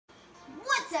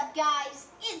up, guys?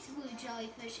 It's Blue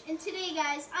Jellyfish, and today,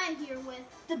 guys, I'm here with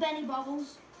the Benny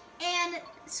Bubbles. And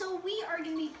so we are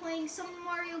going to be playing some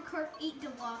Mario Kart 8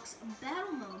 Deluxe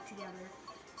battle mode together.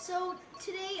 So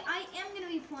today I am going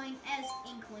to be playing as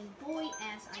Inkling Boy,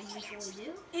 as I usually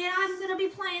do. And I'm going to be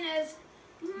playing as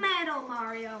Metal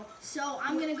Mario. So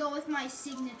I'm going to go with my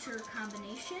signature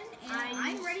combination, and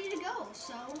I'm ready to go.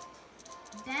 So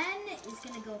Ben is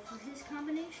going to go for his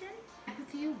combination. Back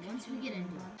with you once we get into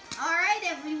it. Alright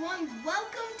everyone,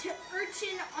 welcome to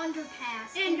Urchin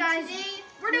Underpass. And guys, today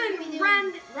we're doing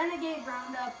Renagade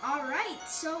Roundup. Alright,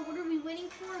 so what are we waiting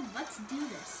for? Let's do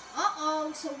this.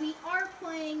 Uh-oh, so we are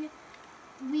playing,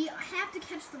 we have to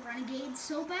catch the Renegade.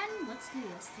 So Ben, let's do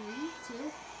this. 3, 2,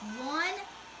 1.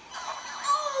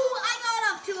 Oh, I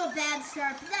got off to a bad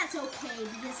start, but that's okay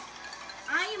because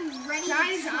I am ready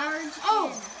to charge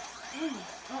in. Dang.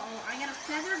 Uh-oh, I got a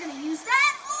feather, gonna use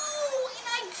that. Oh, and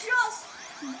I just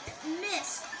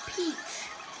missed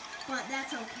Peach. But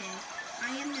that's okay.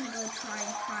 I am gonna go try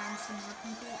and find some more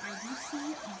people. I do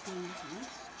see Daisy.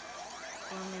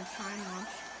 So I'm gonna try and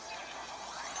launch.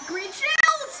 Green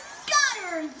shells! Got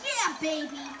her! Yeah,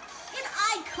 baby! And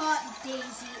I caught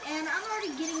Daisy, and I'm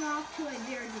already getting off to a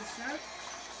very good start.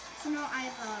 So now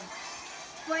I have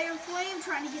Fire Flame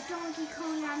trying to get Donkey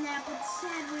Kong on that, but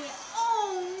sadly,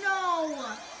 oh no!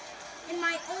 And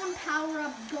my own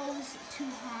power-up goes to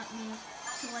haunt me.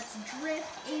 So let's drift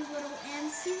a little and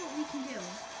see what we can do.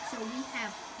 So we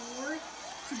have 4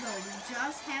 to go. We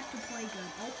just have to play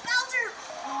good. Oh, Bowser!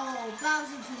 Oh,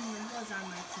 Bowser Jr. was on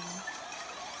my team.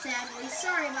 Sadly,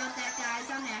 sorry about that, guys.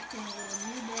 I'm acting a little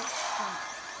noobish, but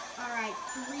alright,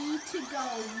 3 to go.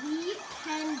 We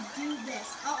can do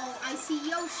this. Uh-oh, I see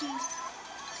Yoshi.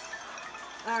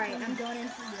 Alright, I'm going in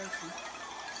for Yoshi.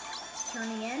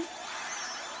 Turning in.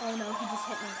 Oh no, he just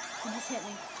hit me. He just hit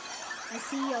me. I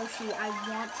see Yoshi. I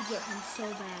want to get him so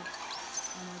bad.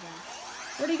 Oh my gosh.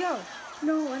 Where'd he go?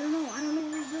 No, I don't know. I don't know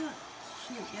where he's at.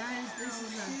 Shoot, guys,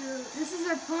 this is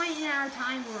our point in our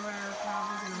time where we're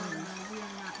probably going to lose. We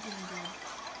are not doing good.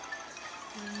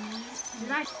 We need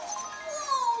to...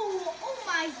 Whoa! Oh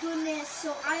my goodness.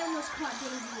 So I almost caught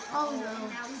Daisy. Oh no.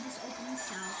 And now we just opened the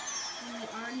cell. And we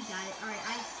already got it. Alright,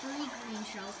 I have 3 green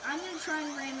shells. I'm going to try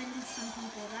and ram into some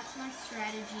people. That's my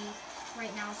strategy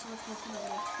right now. So let's go for the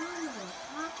little turn, the little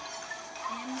hop.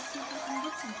 And let's see if we can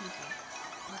get some people.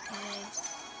 Okay.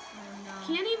 Oh no.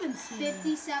 Can't even see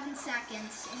 57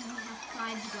 seconds, and we have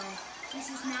 5 to go. This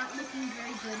is not looking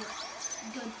very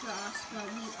good for us, but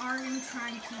we are going to try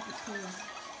and keep it cool.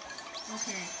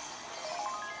 Okay.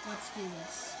 Let's do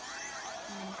this.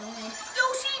 I'm going to go in.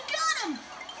 Yoshi, got him!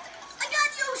 I got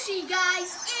Yoshi,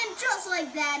 guys! And just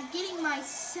like that, getting my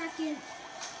second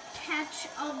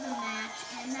catch of the match,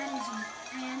 and that is,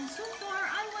 and so far,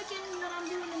 I'm liking what I'm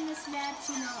doing in this match.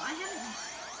 You know, I haven't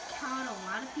caught a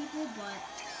lot of people, but,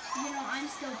 you know, I'm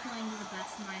still playing to the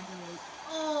best of my ability.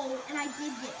 Oh, and I did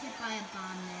get hit by a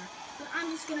bomb there, but I'm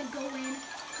just gonna go in,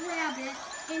 grab it,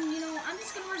 and, you know, I'm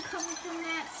just gonna recover from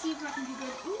that, see if I can do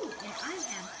good. Ooh, and I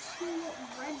have 2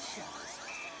 red shells.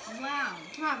 Wow.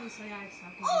 Obviously, I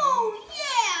suck. Oh,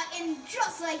 yeah! And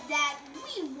just like that,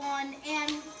 we won,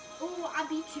 and, oh, I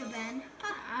beat you, Ben.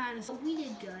 Honestly. We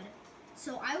did good.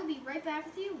 So I will be right back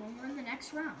with you when we're in the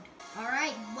next round.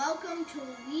 Alright, welcome to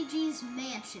Luigi's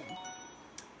Mansion.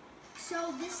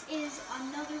 So this is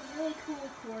another really cool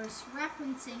course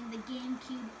referencing the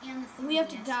GameCube and the 3DS. We have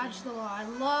to dodge the law. I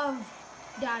love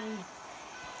dodging.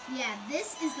 Yeah,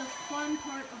 this is the fun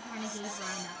part of Renegade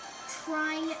Roundup.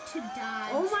 Trying to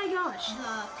dodge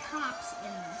the cops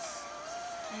in this.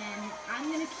 And I'm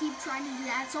going to keep trying to do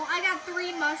that. So I got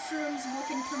 3 mushrooms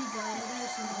looking pretty good.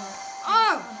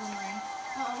 Oh!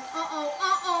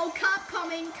 Uh-oh, cop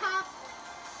coming, cop.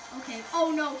 Okay,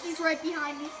 oh no, he's right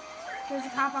behind me. There's a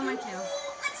cop on my tail.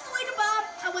 Let's wait a bomb.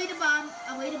 I wait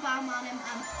a bomb on him.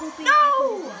 I'm hoping no! I can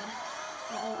do good.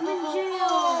 I'm in jail.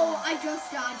 Oh, I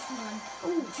just dodged one.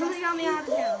 Oh, somebody got me out of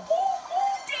jail.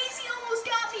 Daisy almost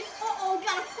got me. Uh-oh,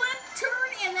 got a flip,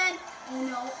 turn, and then, oh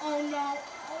no,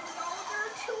 there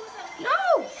are 2 of them.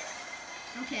 No!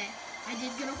 Okay, I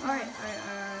did get a flip. Alright.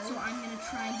 So I'm gonna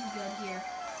try and do good here.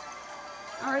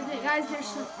 Alright, guys, there's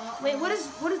some... Wait, what is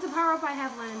the power-up I have,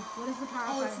 Len? What is the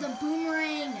power-up? Oh, it's the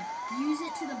boomerang. Use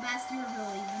it to the best of your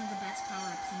ability. One of the best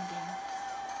power-ups in the game.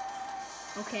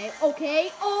 Okay.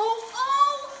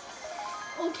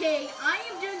 Okay, I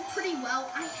am doing pretty well.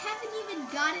 I haven't even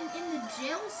gotten in the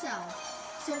jail cell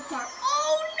so far.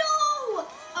 Oh, no!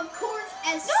 Of course,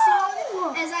 as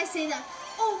soon as I say that.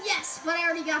 Oh, yes, but I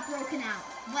already got broken out.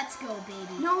 Let's go,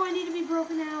 baby. No, I need to be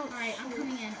broken out. Alright, I'm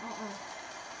coming in. Uh-oh.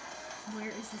 Where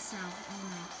is the cell? Oh,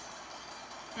 no.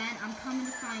 Ben, I'm coming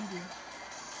to find you.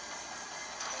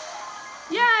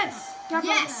 Yes!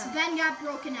 Yes, Ben got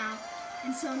broken out.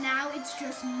 And so now it's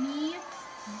just me,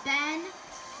 Ben,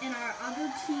 and our other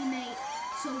teammate.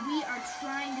 So we are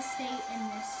trying to stay in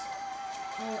this.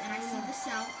 Oh, and I see the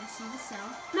cell. I see the cell.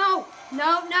 No.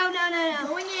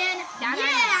 Going in. Down.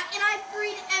 And I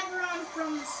freed everyone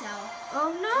from the cell.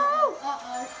 Oh, no.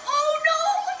 Uh-oh. Oh, no!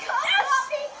 The cop got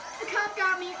me! The cop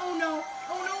got me. Oh, no.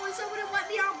 Oh, no. And somebody let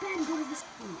me out. Ben, go to this.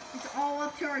 It's all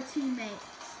up to our teammate.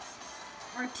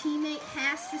 Our teammate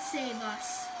has to save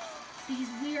us because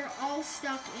we are all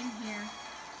stuck in here.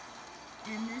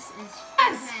 And this is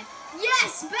bad.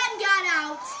 Yes! Ben got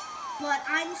out! But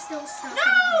I'm still stuck in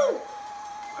here.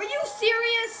 Are you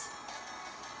serious?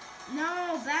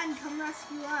 No, Ben, come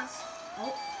rescue us.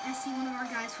 Oh, I see one of our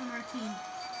guys from our team.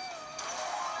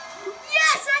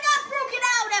 Yes, I got broken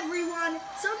out, everyone.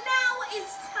 So now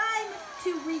it's time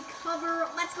to recover.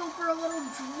 Let's go for a little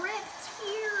drift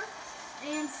here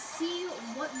and see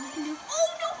what we can do. Oh,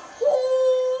 no.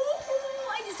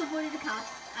 Oh, I just avoided a cop.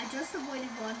 I just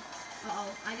avoided one.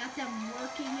 Uh-oh, I got them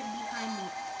working behind me.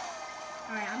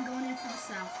 All right, I'm going in for the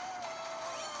south.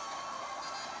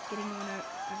 Getting everyone out.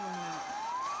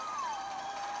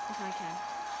 If I can.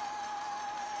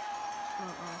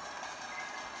 Uh-oh.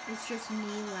 It's just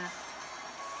me left.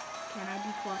 Can I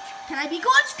be clutch? Can I be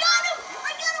clutch? Got him!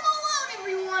 I got him all out,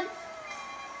 everyone!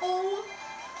 Oh,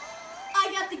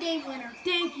 I got the game winner.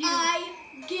 Thank you.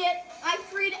 I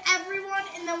freed everyone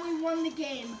and then we won the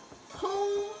game.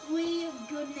 Holy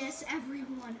goodness,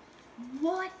 everyone.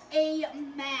 What a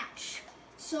match.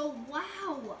 So,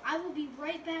 wow, I will be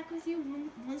right back with you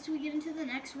once we get into the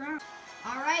next round.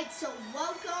 All right, so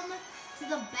welcome to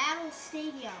the Battle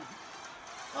Stadium.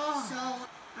 So,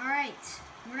 all right,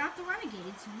 we're not the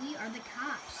Renegades, we are the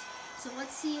cops. So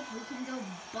let's see if we can go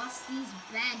bust these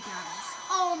bad guys.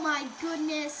 Oh my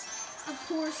goodness. Of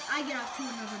course, I get off to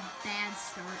another bad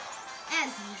start,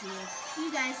 as usual.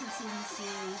 You guys have seen the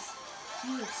series.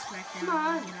 You expect them to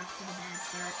get off to the bad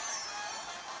starts.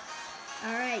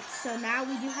 Alright, so now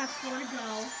we do have 4 to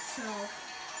go, so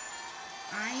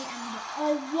I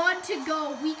am 1 to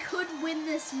go. We could win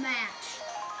this match.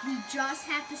 We just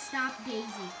have to stop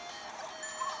Daisy.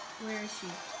 Where is she?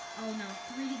 Oh no,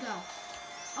 3 to go.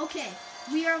 Okay,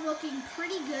 we are looking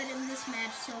pretty good in this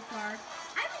match so far.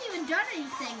 I haven't even done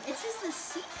anything. It's just the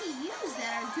CPUs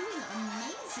that are doing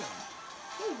amazing.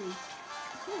 Holy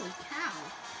cow.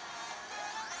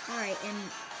 Alright, and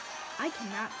I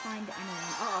cannot find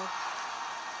anyone. Uh-oh.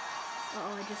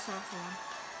 Uh-oh, I just saw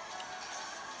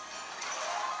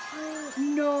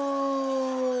someone.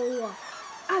 No!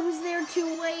 I was there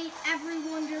too late.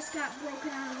 Everyone just got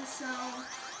broken out of the cell.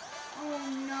 Oh,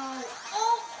 no.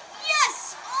 Oh,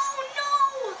 yes! Oh,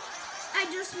 no! I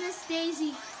just missed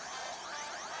Daisy.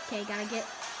 Okay, gotta get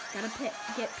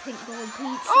pink gold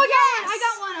peach. Oh, yeah! I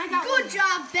got one. Good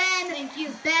job, Ben. Thank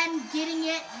you. Ben getting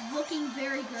it, looking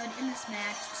very good in this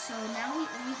match. So now we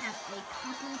only have a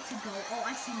couple to go. Oh,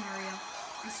 I see Mario.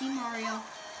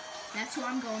 That's who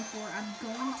I'm going for. I'm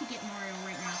going to get Mario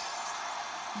right now.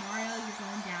 Mario, you're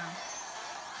going down.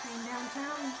 Going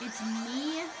downtown. It's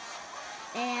me,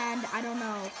 and I don't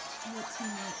know what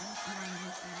teammate of mine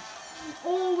is that.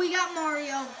 Oh, we got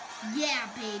Mario. Yeah,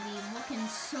 baby, looking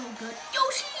so good.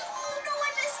 Yoshi! Oh no,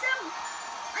 I missed him.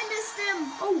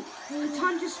 Oh, the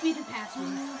ton just speeded past me.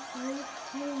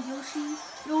 Oh, Yoshi.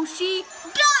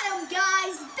 Got him,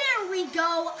 guys. There we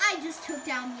go. I just took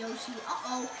down Yoshi.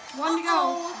 Uh-oh. 1 to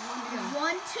go. 1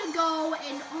 to go,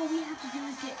 and all we have to do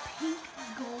is get pink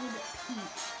gold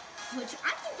peach, which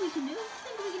I think we can do.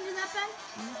 Think we can do that, Ben?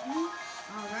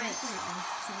 All right.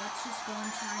 So let's just go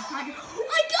and try and find it.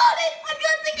 I got it! I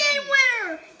got the game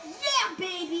winner! Yeah,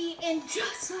 baby! And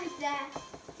just like that,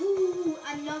 ooh,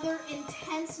 another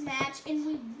intense match, and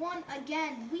we won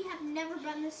again. We have never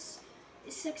been this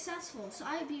successful, so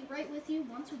I'll be right with you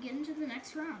once we get into the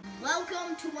next round.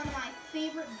 Welcome to one of my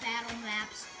favorite battle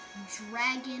maps,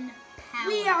 Dragon Palace.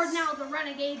 We are now the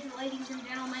Renegades, ladies and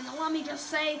gentlemen. Let me just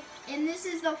say, and this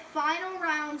is the final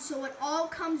round, so it all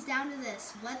comes down to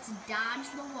this. Let's dodge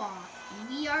the law.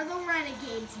 We are the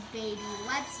Renegades, baby.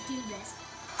 Let's do this.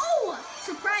 Oh,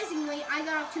 surprisingly, I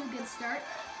got off to a good start,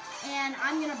 and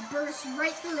I'm going to burst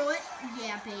right through it.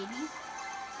 Yeah, baby.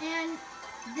 And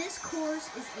this course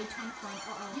is a ton of fun.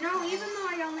 Uh-oh. you know, even though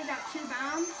I only got 2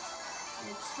 bounds,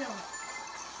 it's still...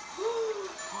 Oh.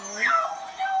 No!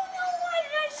 Why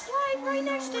did I slide right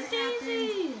next to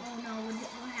Daisy? Oh no,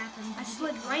 what happened? I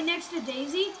slid right next to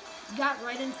Daisy, got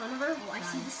right in front of her. Oh, I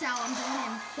see the cell. I'm going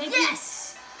in. Thank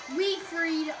yes! We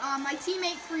freed, my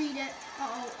teammate freed it.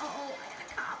 Uh-oh, I got a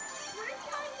cop. Right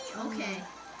behind me. Okay,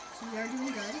 so we are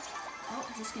doing good. Oh,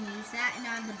 just gonna use that, and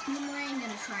now I have the boomerang.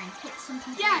 Gonna try and hit some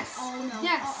people. Yes. Oh no.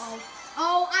 Yes.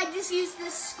 Oh, I just used the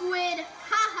squid.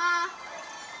 Haha.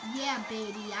 Yeah,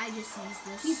 baby. I just used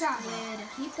this Keep squid. dodging.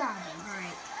 Keep dodging. All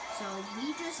right. So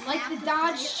we just Like have the to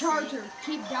Dodge play it Charger. safe.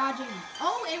 Keep dodging.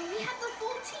 Oh, and we have the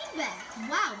full team back.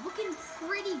 Wow, looking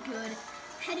pretty good.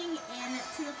 Heading in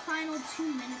to the final 2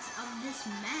 minutes of this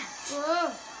match.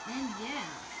 Whoa. And yeah.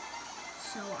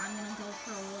 So I'm gonna go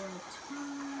for a little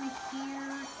turn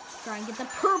here. Try and get the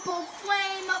purple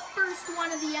flame up first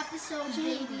one of the episode,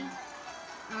 baby.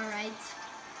 All right.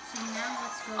 So now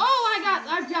let's go. Oh,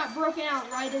 I got broken out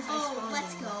right as I spawned. Oh,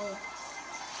 let's go.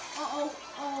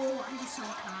 Oh, I just saw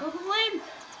a cop. Purple flame.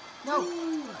 No.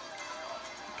 Ooh.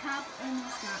 The cop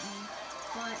almost got me.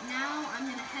 But now I'm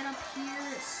gonna head up here,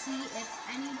 see if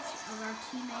any of our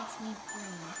teammates need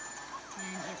flame.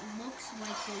 And it looks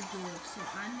like they do. So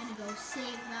I'm gonna go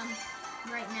save them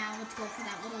right now. Let's go for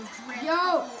that little drift.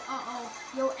 Yo! Uh-oh.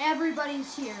 Yo,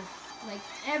 everybody's here. Like,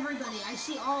 everybody. I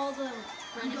see all the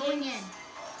I'm renegades. going in.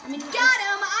 I mean, Got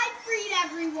him! I freed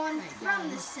everyone Right, from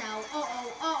got the him. cell. Oh,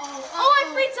 I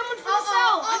freed someone from the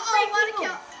cell. I freed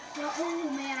people. Oh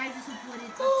man, I just avoided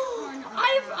a ton of I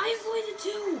avoided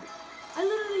too. I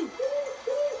literally.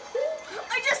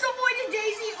 I just avoided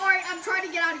Daisy. Alright, I'm trying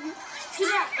to get out of here.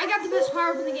 Yeah, I got the best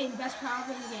power up in the game. Best power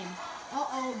up in the game.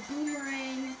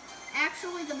 Boomerang.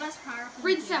 Actually, the best power up in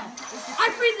Freed the cell. game is the I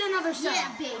freed another cell.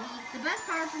 Yeah, baby. The best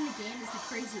power up in the game is the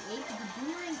Crazy 8, but the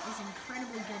boomerang is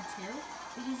incredibly good too,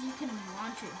 because you can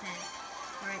launch it back.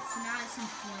 Alright, so now I have some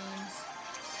flames.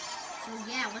 So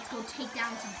yeah, let's go take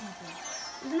down some people.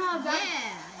 Even though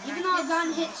I've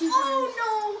gotten hit 2 times. Oh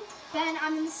no! Ben,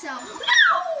 I'm in the cell.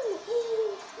 No!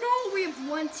 No, we have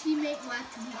one teammate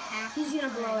left. We have He's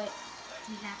gonna blow it.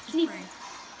 We have to Can he- pray.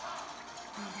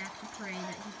 We have to pray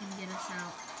that he can get us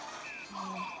out.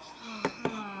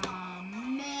 Oh,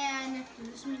 man.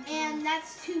 And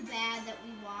that's too bad that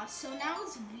we lost. So now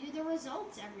let's view the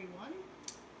results, everyone.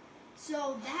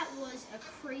 So that was a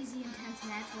crazy intense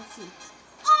match. Let's see.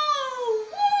 Oh,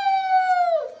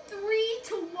 woo!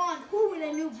 3-1. Ooh, and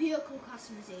a new vehicle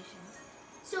customization.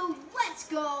 So let's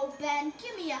go, Ben.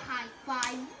 Give me a high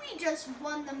five. We just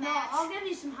won the No, match. I'll give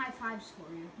you some high fives for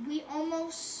you. We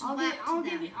almost swept I'll them.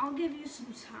 give you some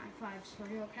high fives for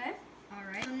you, okay? All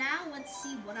right. So now let's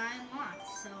see what I unlocked.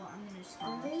 So I'm gonna just go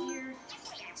over here.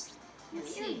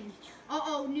 Let's see.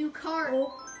 New cart.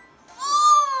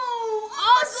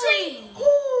 Ugly!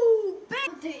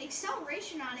 The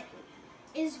acceleration on it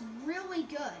is really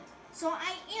good. So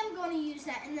I am going to use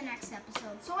that in the next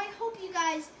episode. So I hope you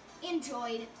guys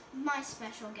enjoyed my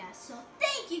special guest. So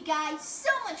thank you guys so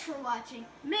much for watching.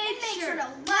 Make sure to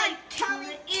like,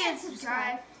 comment, and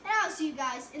subscribe. And I'll see you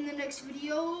guys in the next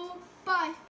video. Bye.